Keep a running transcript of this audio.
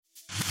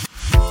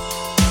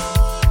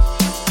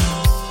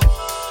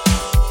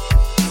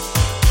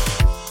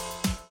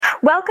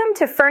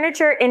to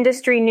Furniture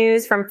Industry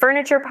News from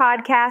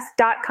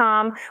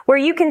FurniturePodcast.com, where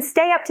you can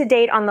stay up to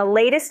date on the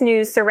latest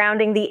news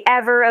surrounding the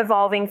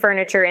ever-evolving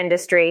furniture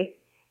industry.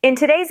 In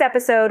today's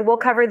episode, we'll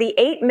cover the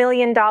 $8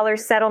 million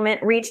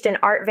settlement reached in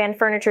Art Van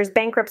Furniture's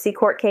bankruptcy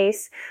court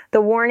case,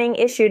 the warning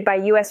issued by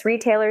U.S.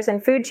 retailers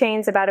and food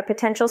chains about a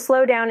potential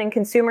slowdown in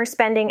consumer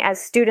spending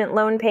as student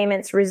loan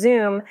payments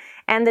resume,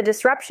 and the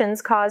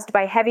disruptions caused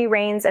by heavy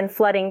rains and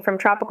flooding from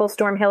Tropical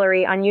Storm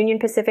Hilary on Union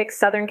Pacific's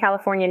Southern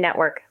California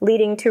network,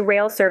 leading to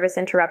rail service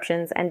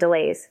interruptions and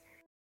delays.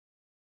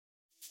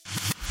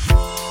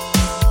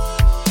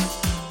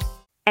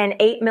 An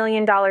 $8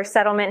 million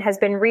settlement has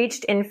been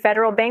reached in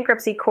federal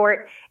bankruptcy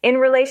court in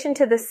relation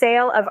to the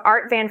sale of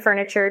Art Van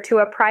Furniture to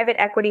a private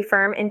equity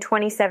firm in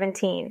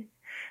 2017.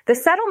 The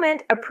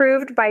settlement,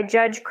 approved by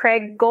Judge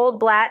Craig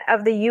Goldblatt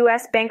of the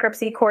U.S.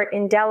 Bankruptcy Court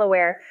in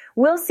Delaware,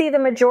 will see the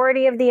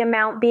majority of the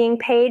amount being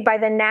paid by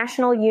the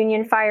National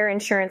Union Fire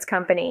Insurance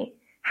Company.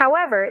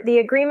 However, the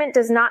agreement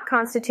does not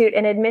constitute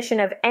an admission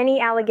of any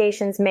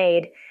allegations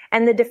made,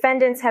 and the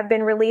defendants have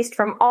been released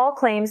from all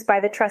claims by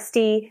the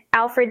trustee,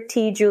 Alfred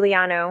T.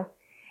 Giuliano.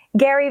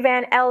 Gary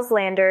Van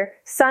Elslander,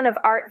 son of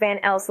Art Van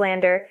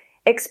Elslander,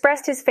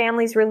 expressed his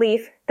family's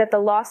relief that the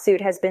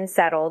lawsuit has been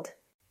settled.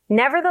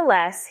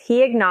 Nevertheless,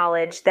 he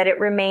acknowledged that it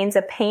remains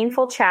a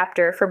painful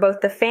chapter for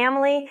both the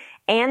family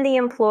and the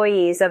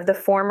employees of the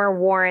former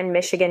Warren,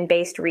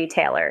 Michigan-based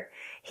retailer.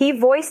 He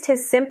voiced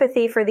his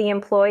sympathy for the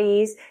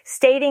employees,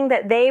 stating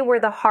that they were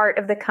the heart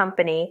of the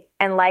company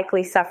and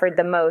likely suffered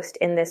the most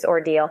in this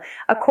ordeal.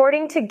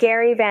 According to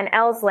Gary Van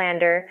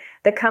Elslander,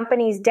 the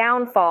company's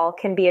downfall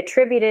can be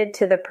attributed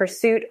to the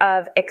pursuit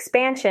of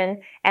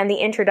expansion and the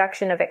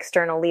introduction of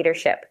external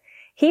leadership.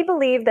 He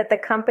believed that the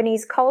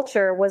company's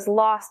culture was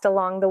lost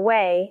along the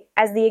way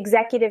as the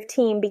executive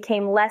team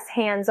became less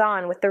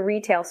hands-on with the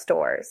retail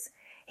stores.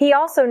 He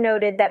also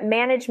noted that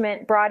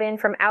management brought in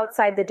from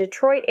outside the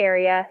Detroit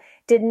area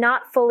did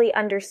not fully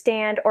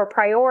understand or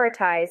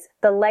prioritize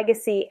the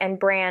legacy and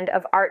brand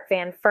of Art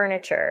Van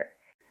Furniture.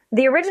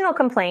 The original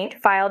complaint,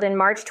 filed in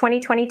March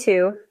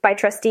 2022 by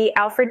trustee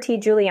Alfred T.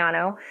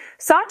 Giuliano,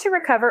 sought to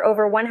recover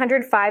over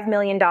 $105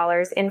 million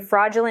in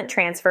fraudulent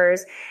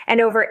transfers and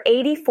over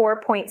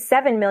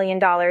 $84.7 million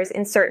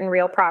in certain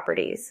real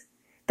properties.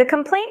 The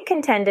complaint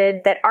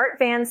contended that Art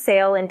Van's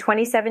sale in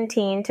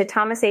 2017 to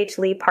Thomas H.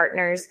 Lee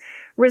Partners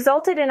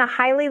resulted in a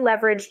highly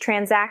leveraged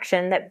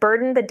transaction that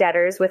burdened the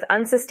debtors with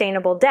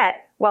unsustainable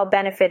debt while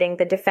benefiting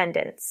the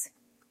defendants.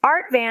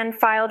 Art Van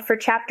filed for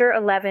Chapter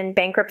 11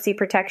 bankruptcy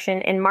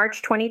protection in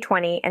March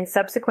 2020 and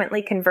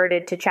subsequently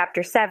converted to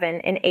Chapter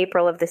 7 in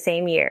April of the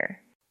same year.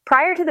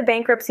 Prior to the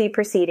bankruptcy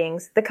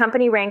proceedings, the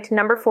company ranked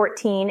number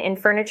 14 in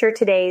Furniture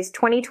Today's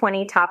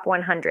 2020 Top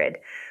 100,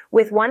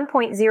 with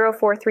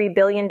 $1.043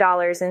 billion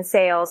in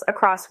sales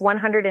across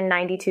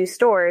 192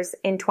 stores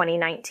in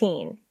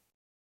 2019.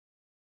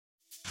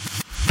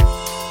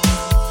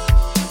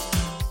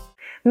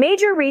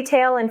 Major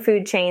retail and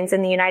food chains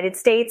in the United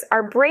States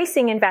are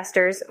bracing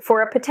investors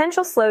for a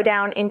potential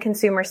slowdown in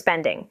consumer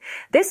spending.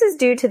 This is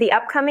due to the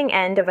upcoming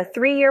end of a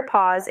 3-year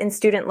pause in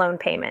student loan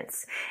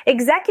payments.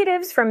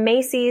 Executives from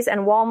Macy's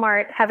and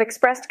Walmart have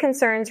expressed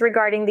concerns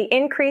regarding the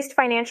increased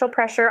financial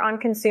pressure on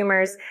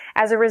consumers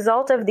as a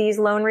result of these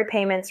loan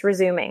repayments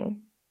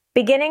resuming.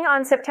 Beginning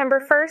on September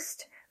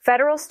 1st,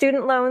 federal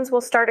student loans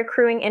will start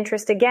accruing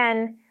interest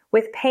again,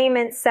 with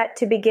payments set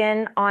to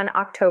begin on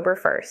October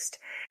 1st.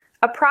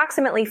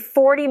 Approximately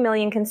 40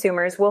 million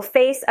consumers will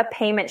face a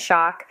payment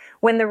shock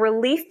when the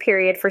relief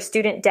period for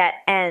student debt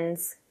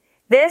ends.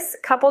 This,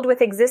 coupled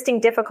with existing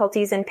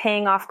difficulties in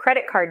paying off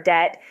credit card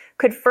debt,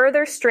 could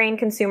further strain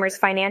consumers'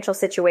 financial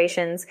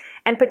situations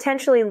and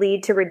potentially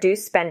lead to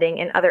reduced spending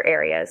in other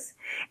areas.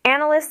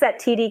 Analysts at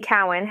TD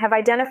Cowen have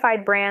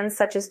identified brands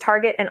such as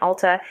Target and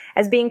Ulta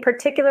as being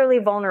particularly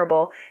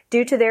vulnerable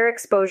due to their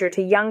exposure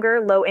to younger,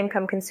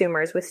 low-income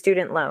consumers with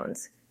student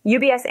loans.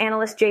 UBS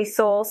analyst Jay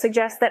Soul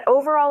suggests that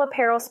overall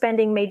apparel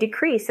spending may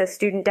decrease as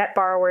student debt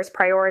borrowers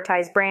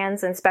prioritize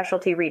brands and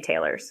specialty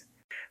retailers.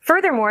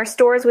 Furthermore,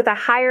 stores with a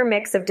higher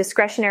mix of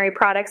discretionary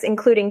products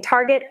including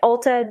Target,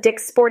 Ulta,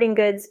 Dick's Sporting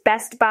Goods,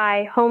 Best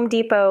Buy, Home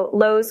Depot,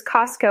 Lowe's,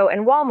 Costco,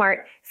 and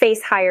Walmart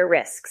face higher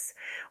risks.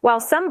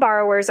 While some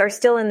borrowers are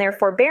still in their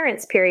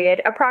forbearance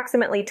period,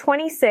 approximately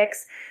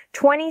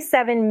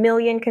 27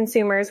 million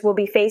consumers will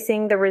be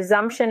facing the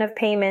resumption of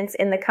payments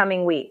in the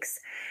coming weeks.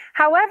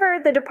 However,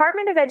 the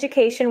Department of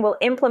Education will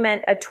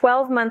implement a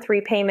 12-month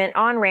repayment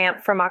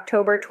on-ramp from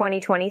October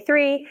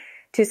 2023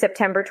 to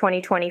September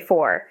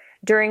 2024,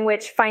 during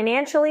which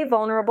financially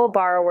vulnerable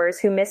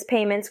borrowers who miss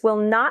payments will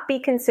not be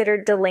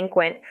considered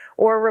delinquent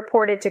or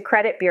reported to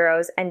credit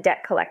bureaus and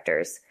debt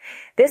collectors.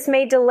 This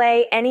may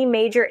delay any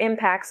major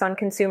impacts on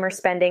consumer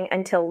spending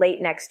until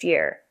late next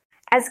year.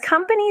 As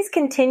companies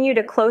continue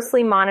to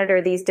closely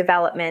monitor these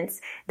developments,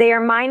 they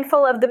are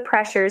mindful of the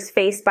pressures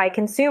faced by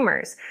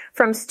consumers,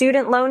 from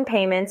student loan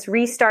payments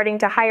restarting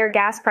to higher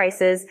gas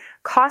prices,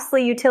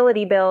 costly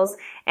utility bills,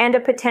 and a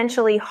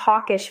potentially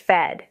hawkish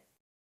Fed.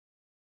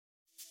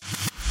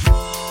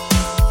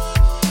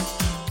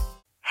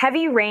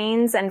 Heavy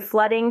rains and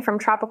flooding from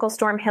Tropical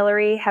Storm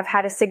Hilary have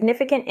had a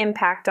significant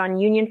impact on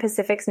Union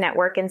Pacific's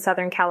network in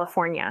Southern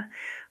California.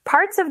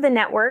 Parts of the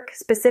network,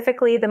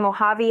 specifically the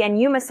Mojave and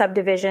Yuma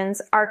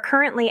subdivisions, are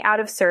currently out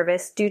of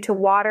service due to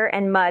water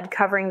and mud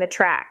covering the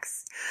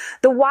tracks.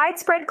 The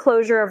widespread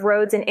closure of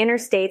roads and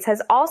interstates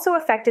has also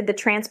affected the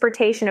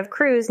transportation of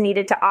crews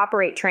needed to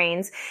operate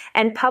trains,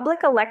 and public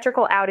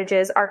electrical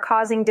outages are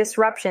causing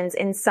disruptions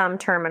in some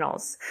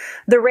terminals.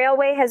 The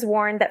railway has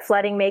warned that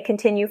flooding may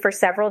continue for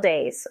several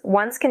days.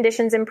 Once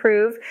conditions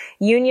improve,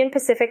 Union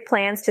Pacific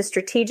plans to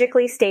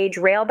strategically stage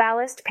rail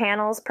ballast,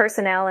 panels,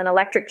 personnel, and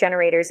electric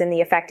generators in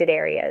the affected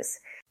areas.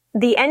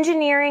 The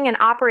engineering and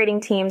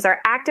operating teams are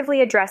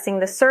actively addressing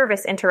the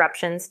service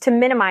interruptions to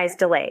minimize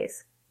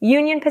delays.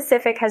 Union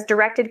Pacific has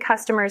directed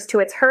customers to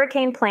its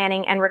hurricane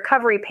planning and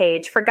recovery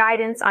page for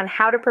guidance on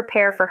how to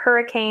prepare for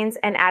hurricanes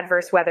and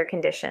adverse weather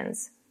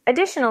conditions.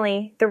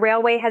 Additionally, the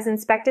railway has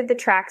inspected the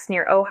tracks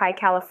near Ojai,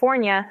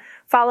 California,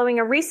 following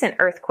a recent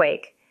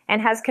earthquake,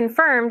 and has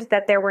confirmed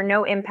that there were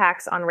no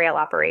impacts on rail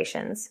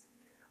operations.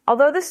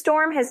 Although the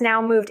storm has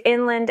now moved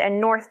inland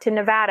and north to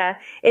Nevada,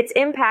 its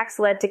impacts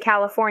led to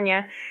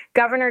California,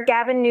 Governor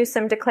Gavin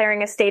Newsom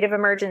declaring a state of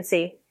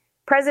emergency.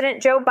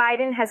 President Joe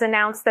Biden has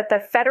announced that the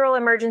Federal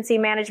Emergency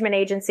Management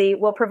Agency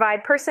will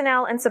provide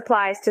personnel and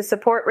supplies to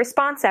support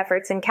response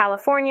efforts in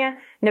California,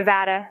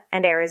 Nevada,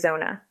 and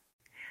Arizona.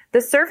 The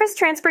Surface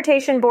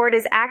Transportation Board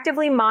is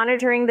actively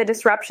monitoring the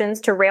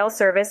disruptions to rail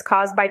service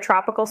caused by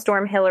Tropical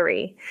Storm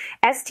Hilary.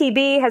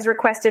 STB has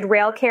requested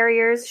rail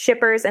carriers,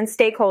 shippers, and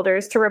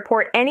stakeholders to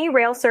report any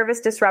rail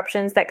service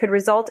disruptions that could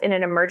result in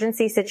an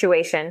emergency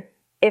situation.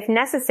 If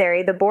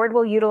necessary, the board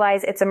will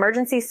utilize its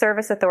emergency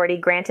service authority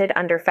granted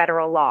under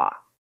federal law.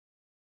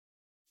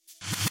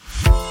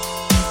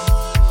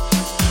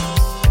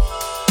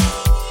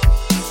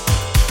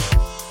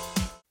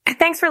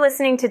 Thanks for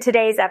listening to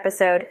today's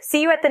episode.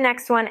 See you at the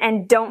next one,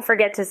 and don't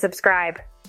forget to subscribe.